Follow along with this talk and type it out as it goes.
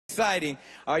Exciting.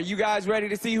 Are you guys ready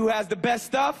to see who has the best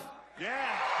stuff? Yeah.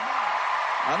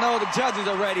 I know the judges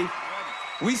are ready.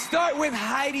 We start with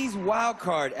Heidi's wild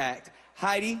card act.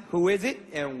 Heidi, who is it,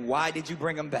 and why did you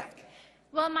bring them back?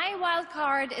 Well, my wild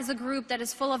card is a group that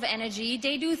is full of energy.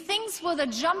 They do things with a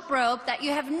jump rope that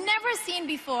you have never seen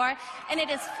before, and it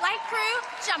is Flight Crew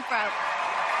Jump Rope.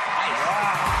 Nice.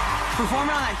 Wow.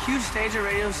 Performing on that huge stage at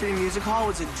Radio City Music Hall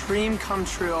was a dream come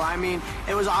true. I mean,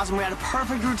 it was awesome. We had a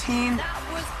perfect routine. That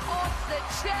was off the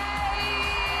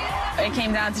chain. It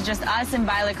came down to just us and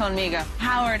Baila Conmigo.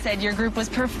 Howard said your group was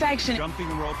perfection. Jumping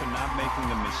the rope and not making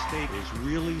the mistake is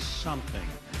really something.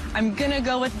 I'm gonna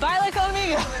go with Baila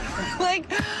Conmigo. Like,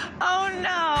 oh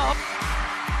no.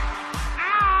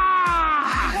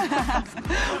 Ah!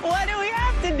 What do we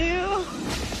have to do?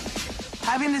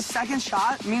 Having this second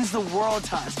shot means the world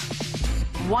to us.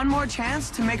 One more chance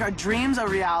to make our dreams a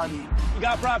reality. We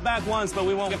got brought back once, but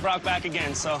we won't get brought back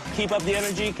again. So keep up the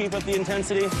energy, keep up the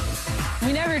intensity.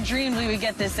 We never dreamed we would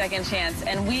get this second chance,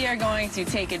 and we are going to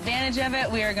take advantage of it.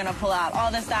 We are going to pull out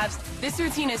all the stops. This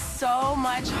routine is so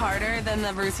much harder than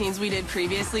the routines we did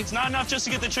previously. It's not enough just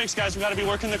to get the tricks, guys. We got to be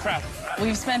working the craft.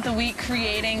 We've spent the week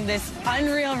creating this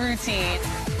unreal routine.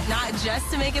 Not just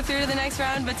to make it through to the next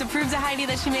round, but to prove to Heidi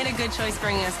that she made a good choice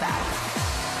bringing us back.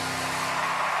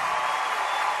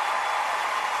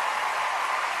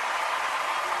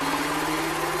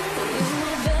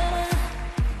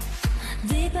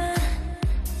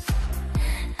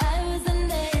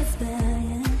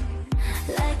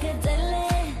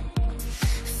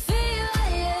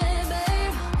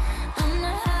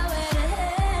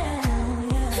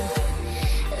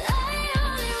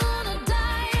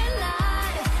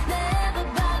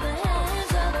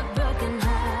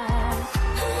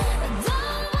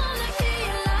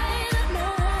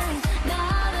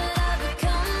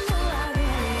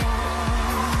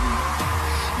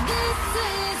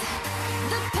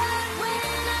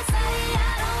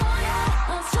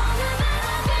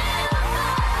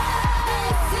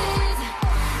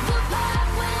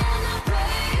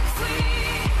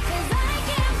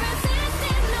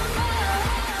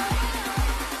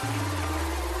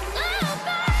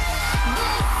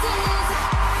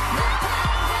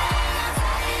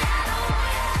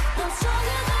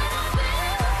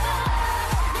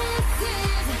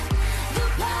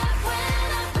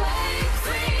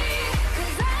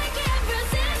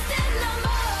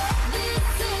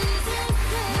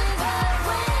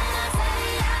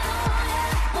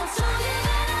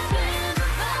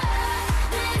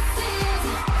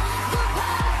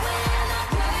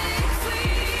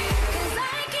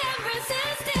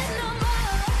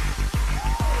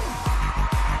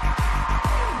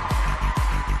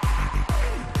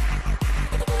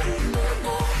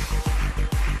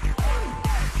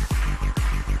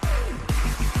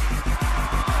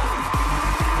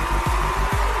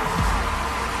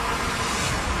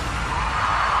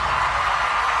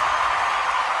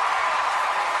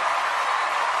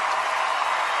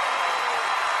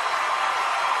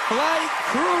 Flight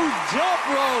Crew Jump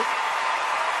Rope.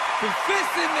 The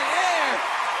fists in the air.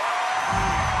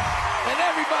 And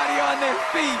everybody on their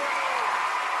feet.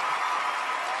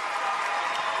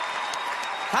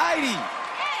 Heidi,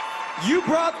 you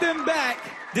brought them back.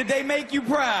 Did they make you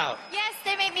proud? Yes,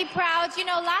 they made me proud. You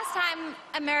know, last time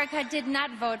America did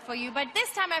not vote for you, but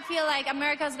this time I feel like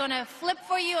America's gonna flip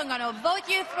for you and gonna vote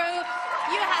you through.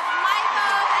 You have my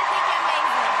vote. I think you're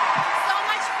amazing. So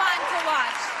much fun to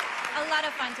watch. A lot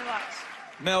of fun to watch.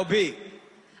 Mel B.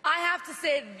 I have to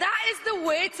say, that is the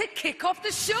way to kick off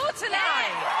the show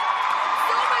tonight.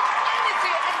 So much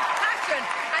energy and passion.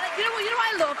 And you know what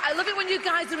I love? I love it when you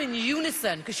guys are in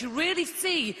unison, because you really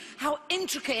see how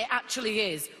intricate it actually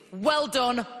is. Well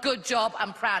done, good job,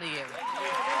 I'm proud of you.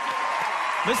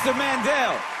 Mr.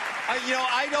 Mandel. You know,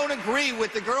 I don't agree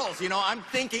with the girls. You know, I'm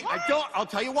thinking, I'll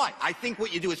tell you why. I think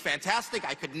what you do is fantastic.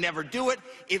 I could never do it.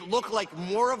 It looked like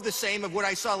more of the same of what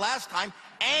I saw last time.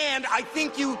 And I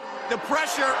think the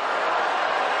pressure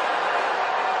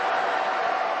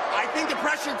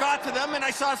got to them, and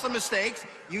I saw some mistakes.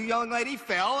 You young lady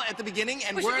fell at the beginning,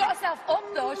 and But she got herself up,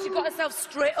 though. She got herself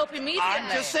straight up immediately.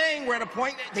 I'm just saying, we're at a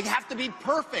point, they have to be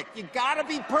perfect. You gotta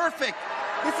be perfect.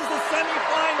 This is the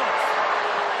semifinals.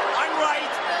 I'm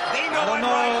right. They know I'm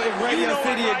right. I don't know if Radio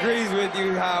City I'm right. agrees with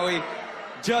you, Howie.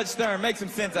 Judge Stern, make some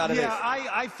sense out of this. Yeah,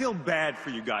 I feel bad for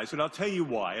you guys, and I'll tell you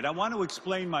why. And I want to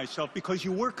explain myself because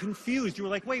you were confused. You were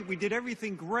like, wait, we did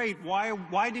everything great.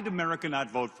 Why did America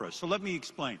not vote for us? So let me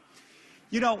explain.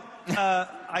 You know,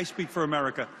 I speak for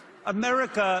America.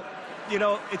 America, you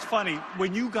know, it's funny.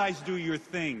 When you guys do your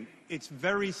thing, it's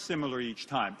very similar each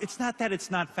time. It's not that it's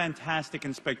not fantastic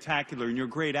and spectacular and you're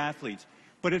great athletes.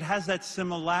 but it has that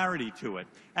similarity to it.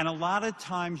 And a lot of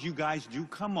times you guys do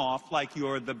come off like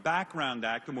you're the background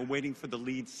act and we're waiting for the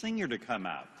lead singer to come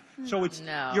out. So it's,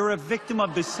 you're a victim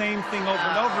of the same thing over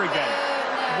and over again.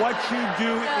 What you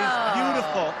do is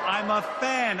beautiful. I'm a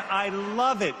fan. I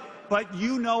love it. But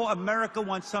you know America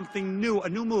wants something new, a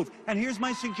new move. And here's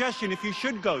my suggestion, if you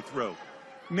should go through.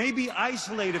 Maybe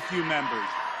isolate a few members.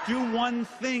 Do one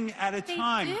thing at a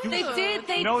time. They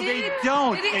did. No, they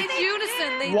don't. It's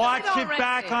unison. Watch it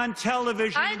back on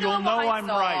television and you'll know I'm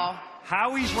right.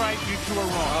 Howie's right, you two are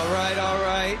wrong. All right, all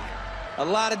right. A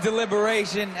lot of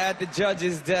deliberation at the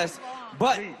judges' desk,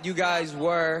 but you guys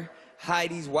were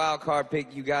Heidi's wild card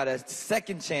pick. You got a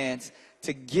second chance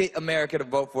to get America to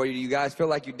vote for you. Do you guys feel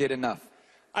like you did enough?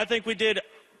 I think we did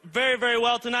very, very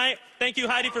well tonight. Thank you,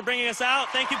 Heidi, for bringing us out.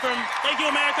 Thank you,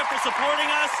 America, for supporting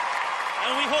us.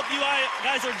 And we hope you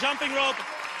guys are jumping rope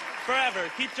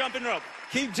forever. Keep jumping rope.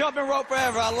 Keep jumping rope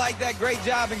forever. I like that. Great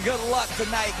job and good luck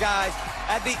tonight, guys.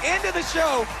 At the end of the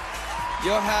show,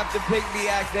 you'll have to pick the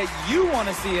act that you want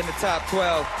to see in the top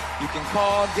 12. You can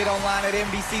call, get online at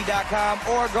NBC.com,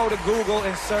 or go to Google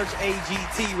and search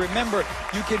AGT. Remember,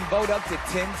 you can vote up to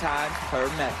 10 times per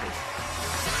method.